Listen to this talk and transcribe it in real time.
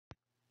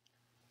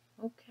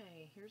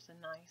Here's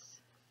a nice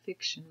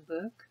fiction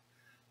book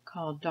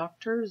called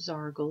Dr.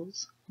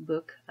 Xargle's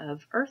Book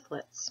of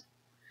Earthlets.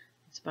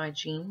 It's by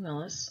Jean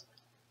Willis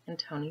and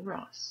Tony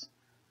Ross.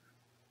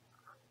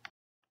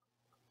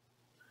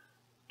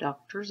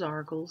 Dr.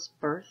 Xargle's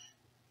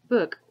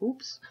Book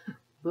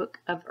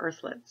of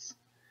Earthlets.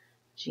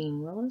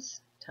 Jean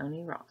Willis,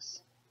 Tony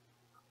Ross.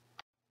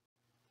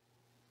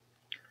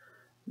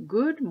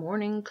 Good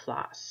morning,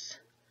 class.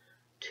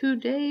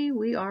 Today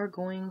we are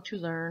going to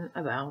learn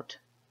about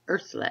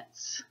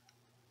Earthlets.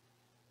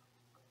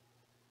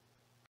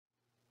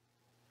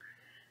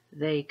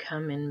 They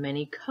come in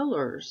many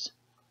colors,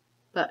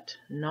 but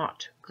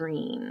not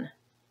green.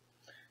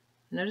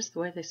 Notice the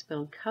way they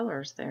spelled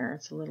colors there.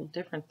 It's a little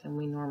different than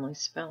we normally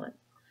spell it.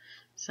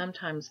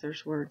 Sometimes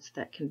there's words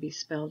that can be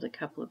spelled a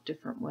couple of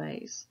different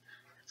ways.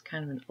 It's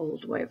kind of an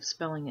old way of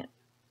spelling it.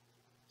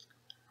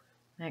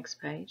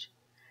 Next page.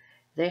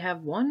 They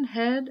have one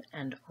head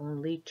and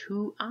only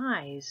 2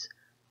 eyes,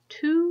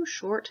 2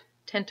 short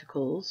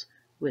tentacles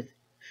with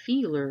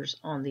feelers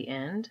on the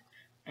end,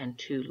 and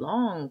 2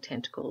 long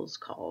tentacles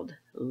called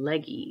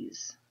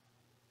leggies.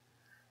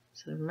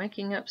 So they're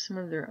making up some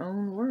of their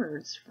own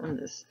words from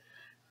this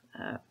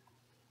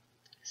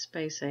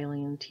space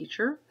alien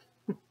teacher.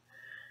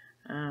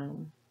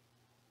 I'll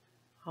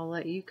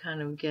let you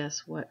kind of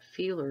guess what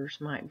feelers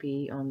might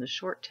be on the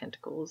short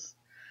tentacles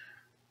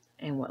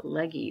and what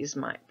leggies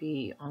might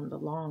be on the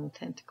long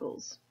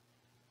tentacles.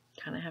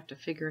 Kind of have to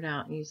figure it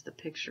out and use the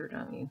picture,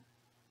 don't you?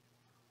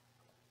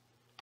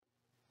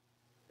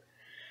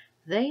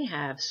 They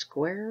have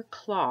square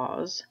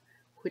claws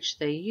which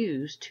they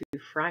use to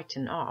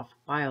frighten off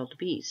wild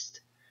beasts,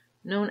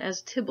 known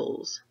as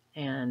Tibbles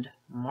and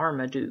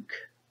Marmaduke.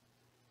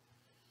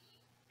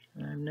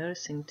 And I'm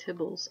noticing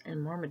Tibbles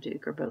and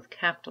Marmaduke are both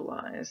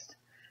capitalized,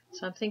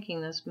 so I'm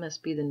thinking those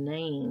must be the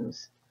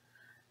names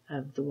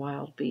of the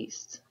wild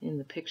beasts in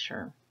the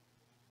picture.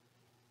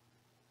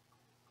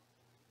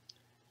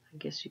 I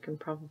guess you can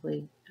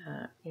probably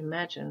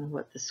imagine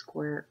what the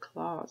square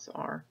claws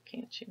are,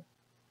 can't you?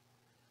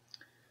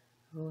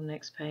 Oh,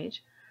 next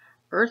page.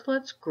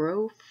 Earthlets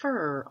grow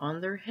fur on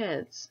their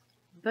heads,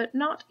 but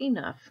not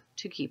enough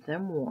to keep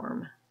them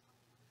warm.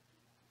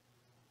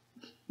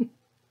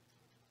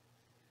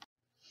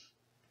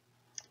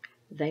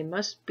 They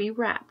must be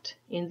wrapped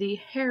in the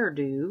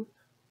hairdo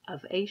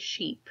of a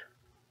sheep.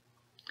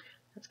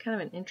 That's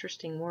kind of an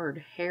interesting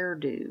word,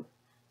 hairdo.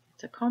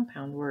 It's a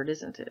compound word,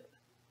 isn't it?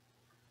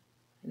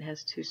 It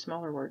has 2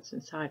 smaller words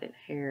inside it,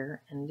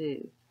 hair and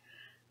do.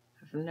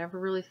 I've never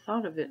really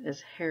thought of it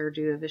as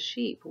hairdo of a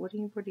sheep. What do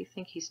you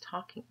think he's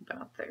talking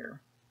about there?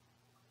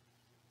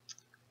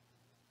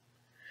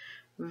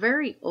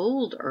 Very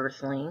old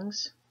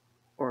earthlings,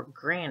 or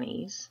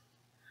grannies,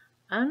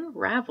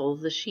 unravel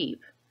the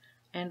sheep,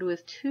 and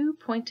with 2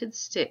 pointed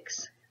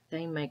sticks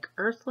they make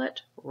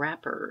earthlet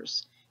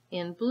wrappers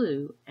in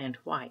blue and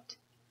white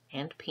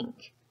and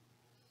pink.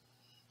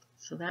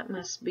 So that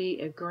must be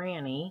a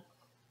granny,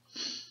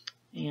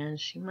 and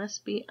she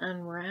must be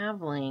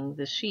unraveling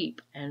the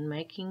sheep and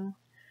making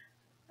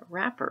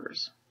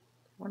wrappers.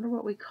 Wonder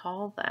what we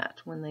call that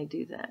when they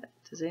do that.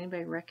 Does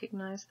anybody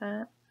recognize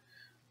that?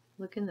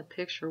 Look in the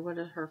picture. What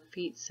are her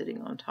feet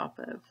sitting on top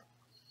of?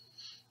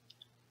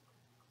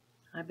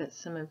 I bet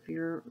some of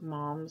your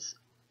moms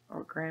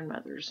or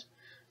grandmothers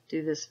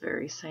do this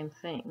very same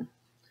thing.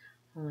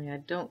 Only I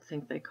don't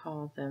think they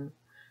call them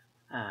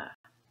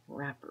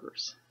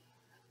wrappers.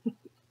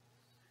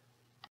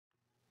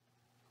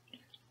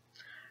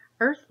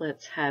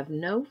 Earthlets have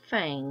no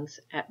fangs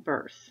at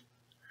birth.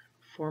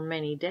 For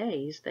many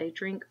days they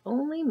drink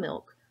only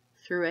milk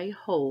through a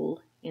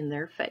hole in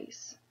their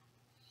face.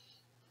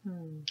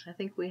 I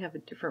think we have a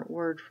different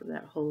word for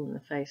that hole in the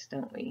face,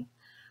 don't we?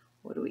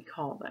 What do we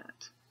call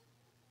that?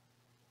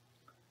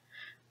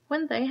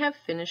 When they have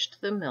finished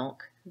the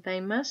milk,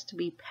 they must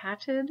be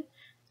patted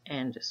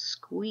and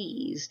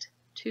squeezed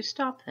to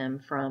stop them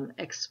from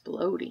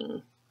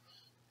exploding.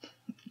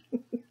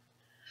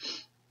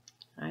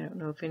 I don't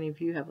know if any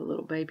of you have a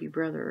little baby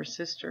brother or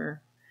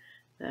sister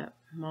that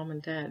mom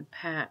and dad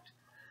pat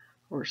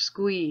or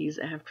squeeze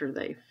after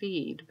they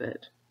feed,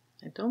 but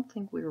I don't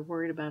think we were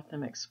worried about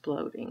them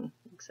exploding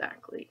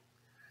exactly.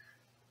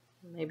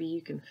 Maybe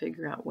you can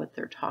figure out what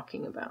they're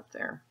talking about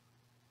there.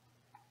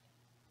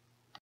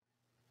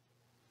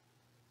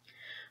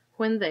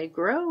 When they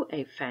grow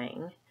a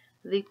fang,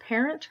 the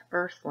parent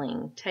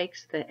earthling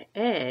takes the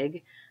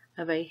egg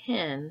of a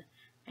hen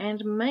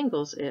and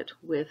mangles it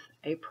with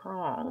a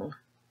prong.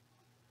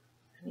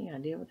 Any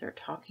idea what they're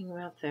talking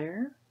about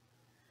there?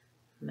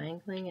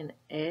 Mangling an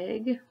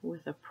egg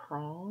with a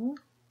prong?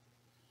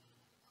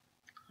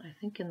 I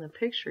think in the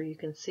picture you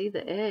can see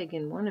the egg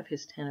in one of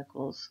his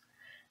tentacles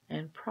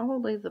and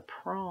probably the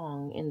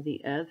prong in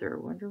the other.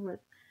 Wonder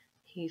what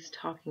he's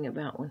talking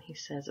about when he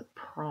says a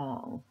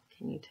prong.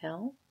 Can you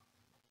tell?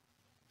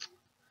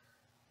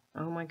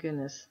 Oh my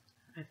goodness.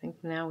 I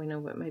think now we know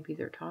what maybe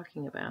they're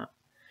talking about.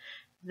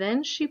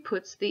 Then she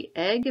puts the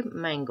egg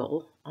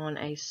mangle on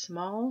a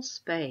small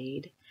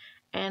spade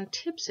and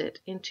tips it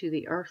into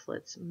the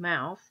earthlet's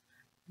mouth,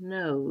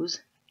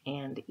 nose,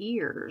 and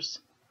ears.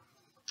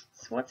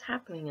 So what's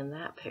happening in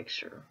that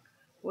picture?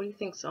 What do you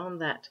think's on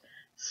that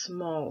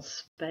small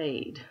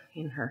spade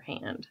in her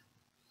hand?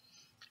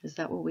 Is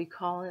that what we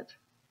call it?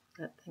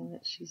 That thing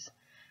that she's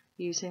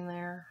using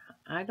there?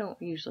 I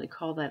don't usually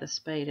call that a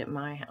spade at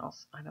my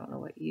house. I don't know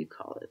what you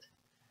call it.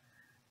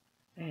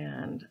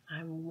 And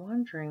I'm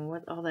wondering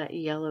what all that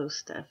yellow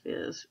stuff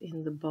is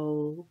in the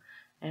bowl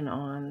and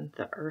on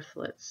the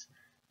Earthlet's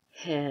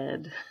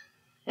head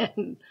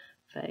and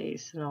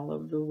face and all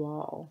over the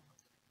wall.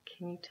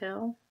 Can you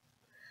tell?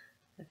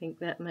 I think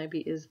that maybe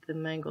is the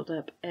mangled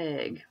up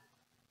egg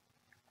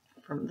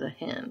from the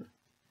hen.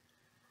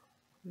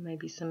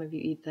 Maybe some of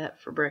you eat that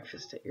for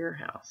breakfast at your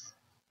house.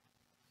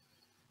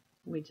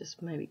 We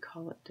just maybe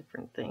call it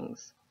different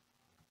things.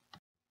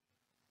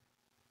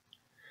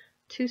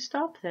 To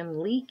stop them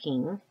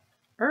leaking,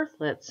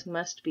 Earthlets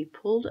must be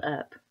pulled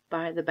up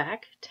by the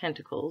back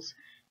tentacles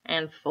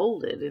and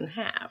folded in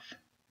half.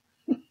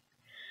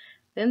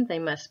 Then they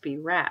must be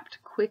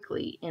wrapped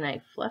quickly in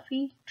a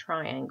fluffy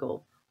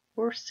triangle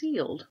or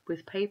sealed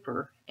with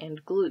paper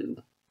and glue.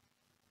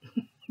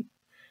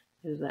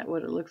 Is that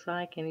what it looks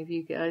like? Any of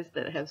you guys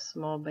that have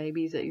small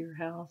babies at your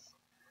house?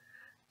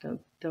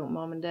 Don't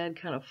mom and dad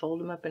kind of fold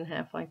them up in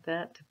half like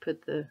that to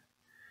put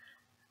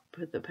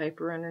the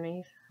paper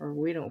underneath? Or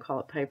we don't call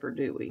it paper,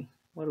 do we?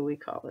 What do we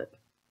call it?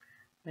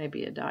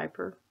 Maybe a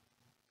diaper?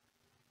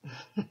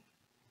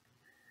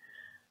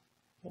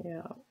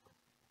 Yeah.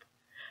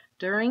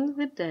 During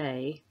the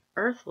day,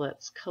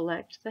 Earthlets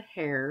collect the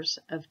hairs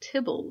of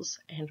Tibbles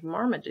and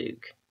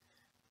Marmaduke,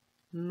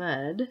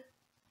 Mud,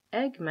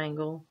 Egg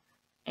Mangle,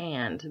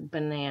 and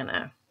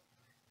Banana.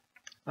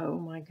 Oh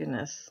my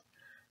goodness,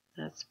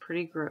 that's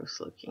pretty gross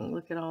looking.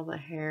 Look at all the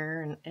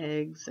hair and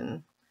eggs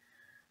and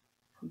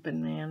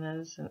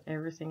bananas and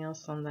everything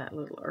else on that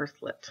little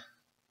Earthlet.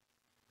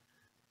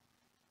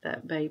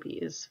 That baby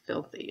is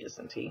filthy,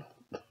 isn't he?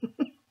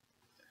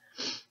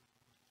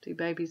 Do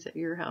babies at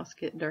your house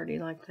get dirty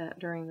like that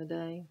during the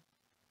day?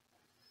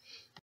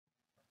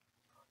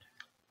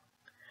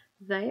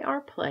 They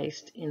are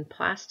placed in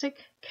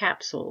plastic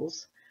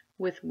capsules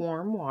with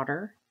warm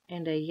water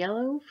and a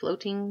yellow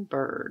floating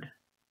bird.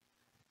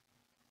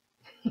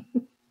 What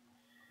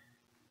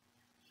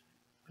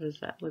does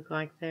that look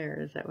like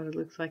there? Is that what it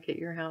looks like at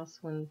your house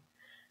when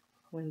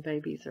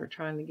babies are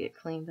trying to get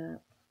cleaned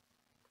up?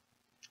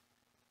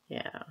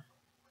 Yeah.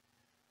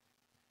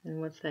 And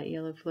what's that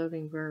yellow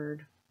floating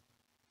bird?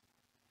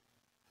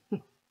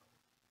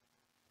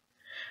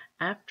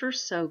 After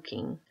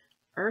soaking,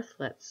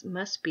 Earthlets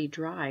must be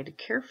dried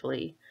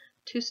carefully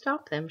to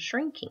stop them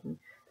shrinking.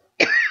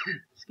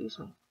 Excuse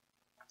me.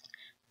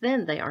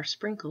 Then they are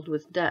sprinkled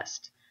with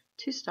dust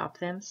to stop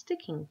them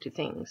sticking to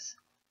things.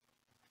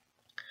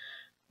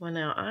 Well,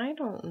 now, I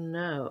don't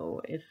know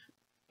if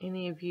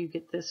any of you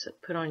get this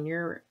put on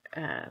your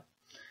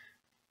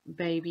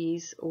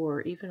babies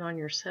or even on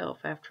yourself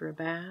after a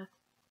bath.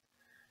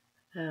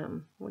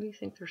 What do you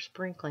think they're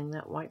sprinkling,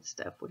 that white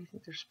stuff? What do you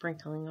think they're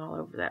sprinkling all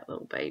over that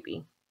little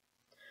baby?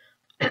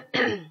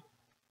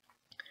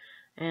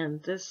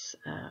 And this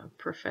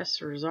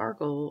Professor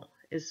Xargle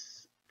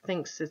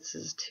thinks this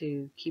is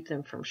to keep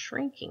them from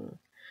shrinking.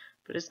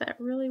 But is that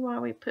really why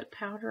we put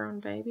powder on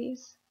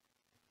babies?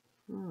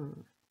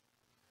 Of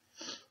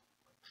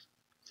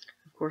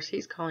course,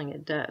 he's calling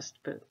it dust,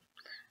 but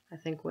I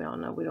think we all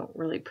know we don't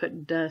really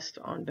put dust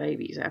on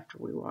babies after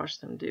we wash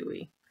them, do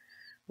we?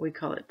 We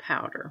call it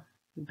powder.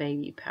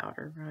 Baby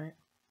powder, right?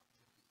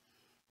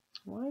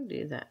 Why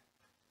do that?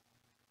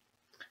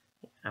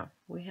 Yeah,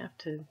 we have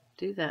to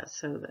do that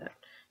so that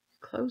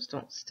clothes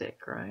don't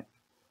stick, right?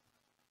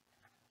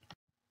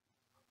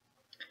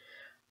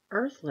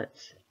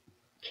 Earthlets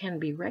can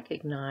be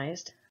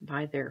recognized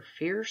by their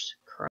fierce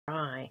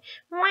cry.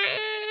 Wah!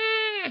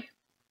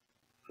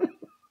 Oh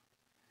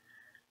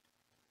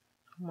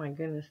my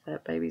goodness,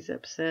 that baby's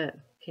upset.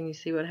 Can you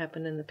see what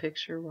happened in the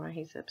picture, why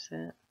he's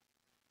upset?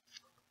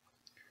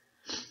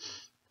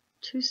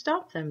 To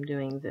stop them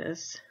doing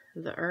this,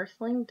 the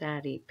Earthling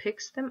Daddy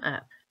picks them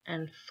up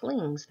and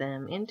flings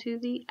them into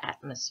the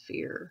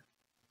atmosphere.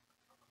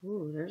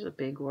 Ooh, there's a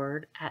big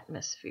word,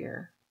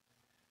 atmosphere.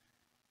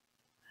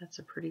 That's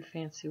a pretty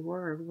fancy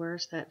word.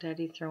 Where's that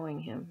Daddy throwing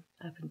him?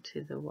 Up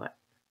into the what?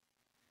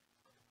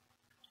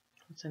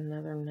 What's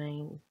another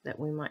name that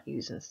we might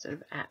use instead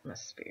of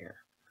atmosphere?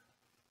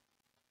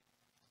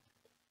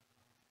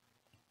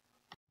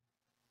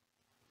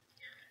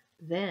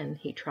 Then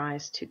he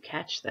tries to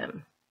catch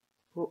them.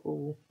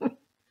 Uh-oh.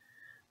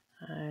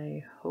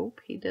 I hope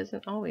he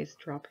doesn't always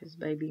drop his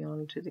baby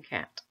onto the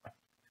cat.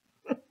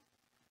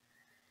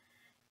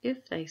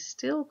 If they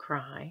still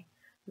cry,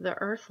 the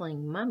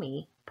Earthling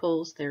mummy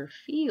pulls their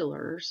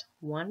feelers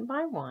one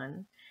by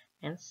one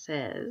and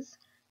says,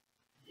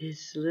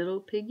 "This little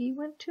piggy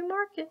went to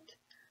market,"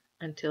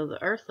 until the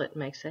Earthlet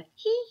makes a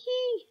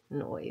hee-hee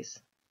noise.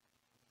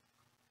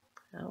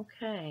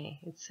 Okay,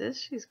 it says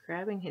she's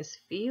grabbing his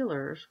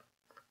feelers.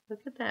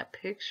 Look at that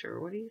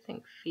picture. What do you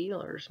think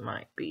feelers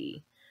might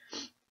be?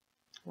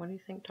 What do you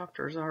think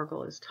Dr.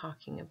 Xargle is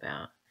talking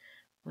about?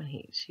 when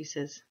he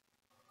says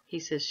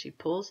she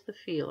pulls the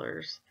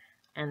feelers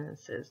and then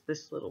says,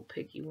 "This little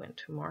piggy went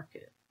to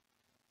market."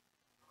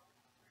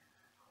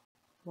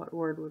 What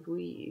word would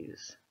we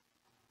use?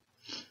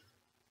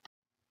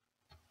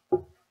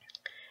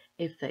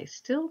 If they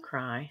still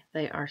cry,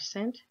 they are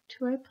sent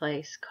to a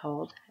place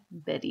called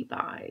Betty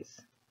Buys.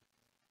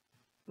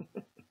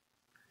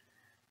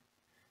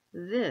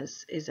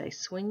 This is a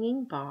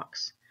swinging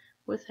box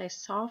with a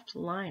soft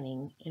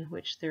lining in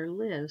which there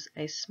lives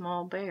a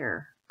small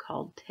bear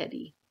called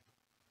Teddy.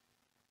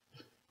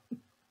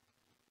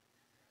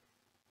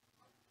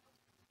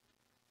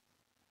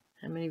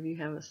 How many of you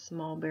have a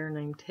small bear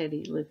named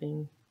Teddy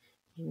living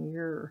in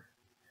your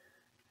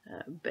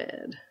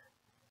bed?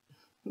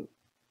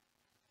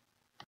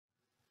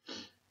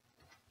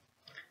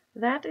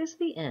 That is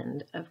the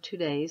end of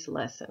today's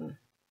lesson.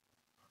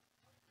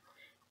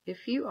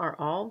 If you are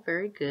all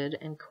very good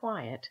and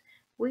quiet,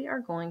 we are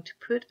going to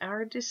put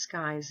our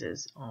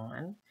disguises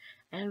on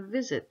and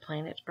visit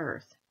planet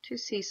Earth to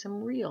see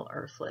some real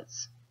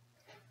Earthlets.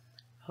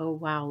 Oh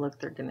wow, look,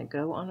 they're going to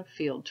go on a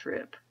field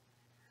trip.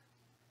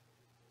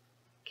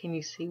 Can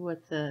you see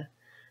what the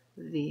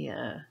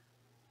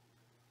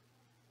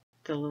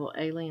little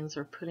aliens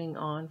are putting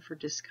on for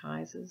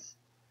disguises?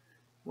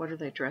 What are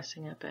they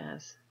dressing up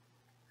as?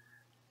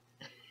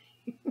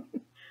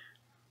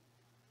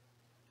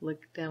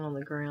 Look down on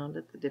the ground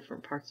at the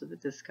different parts of the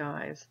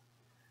disguise.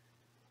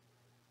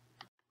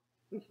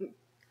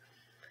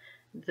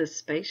 The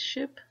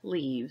spaceship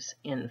leaves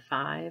in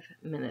 5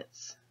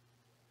 minutes.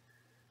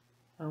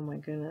 Oh my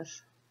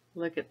goodness.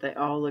 Look at, they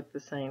all look the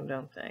same,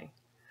 don't they?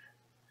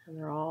 And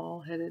they're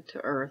all headed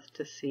to Earth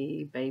to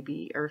see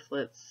baby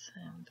Earthlets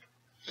and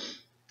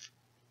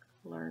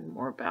learn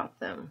more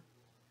about them.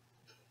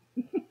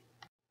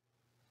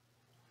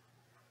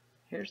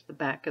 Here's the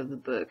back of the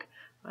book.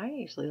 I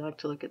usually like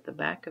to look at the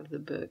back of the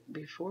book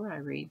before I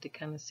read to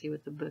kind of see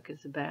what the book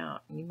is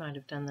about. You might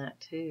have done that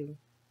too.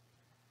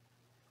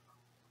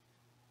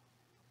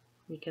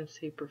 You can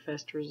see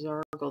Professor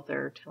Xargle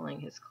there telling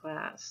his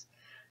class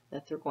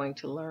that they're going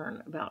to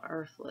learn about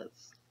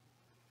Earthlets.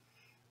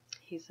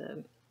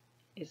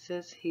 It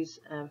says he's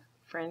a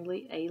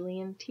friendly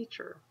alien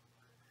teacher.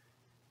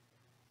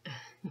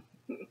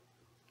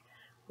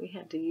 We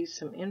had to use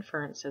some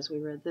inference as we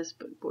read this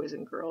book, boys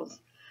and girls,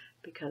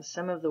 because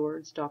some of the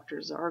words Dr.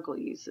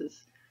 Xargle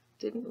uses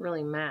didn't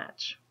really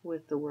match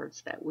with the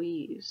words that we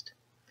used.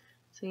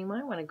 So you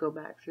might want to go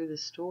back through the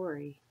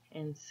story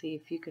and see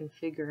if you can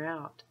figure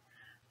out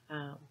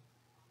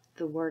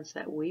the words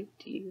that we've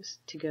used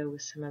to go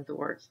with some of the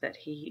words that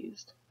he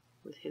used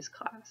with his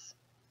class.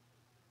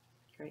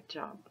 Great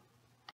job.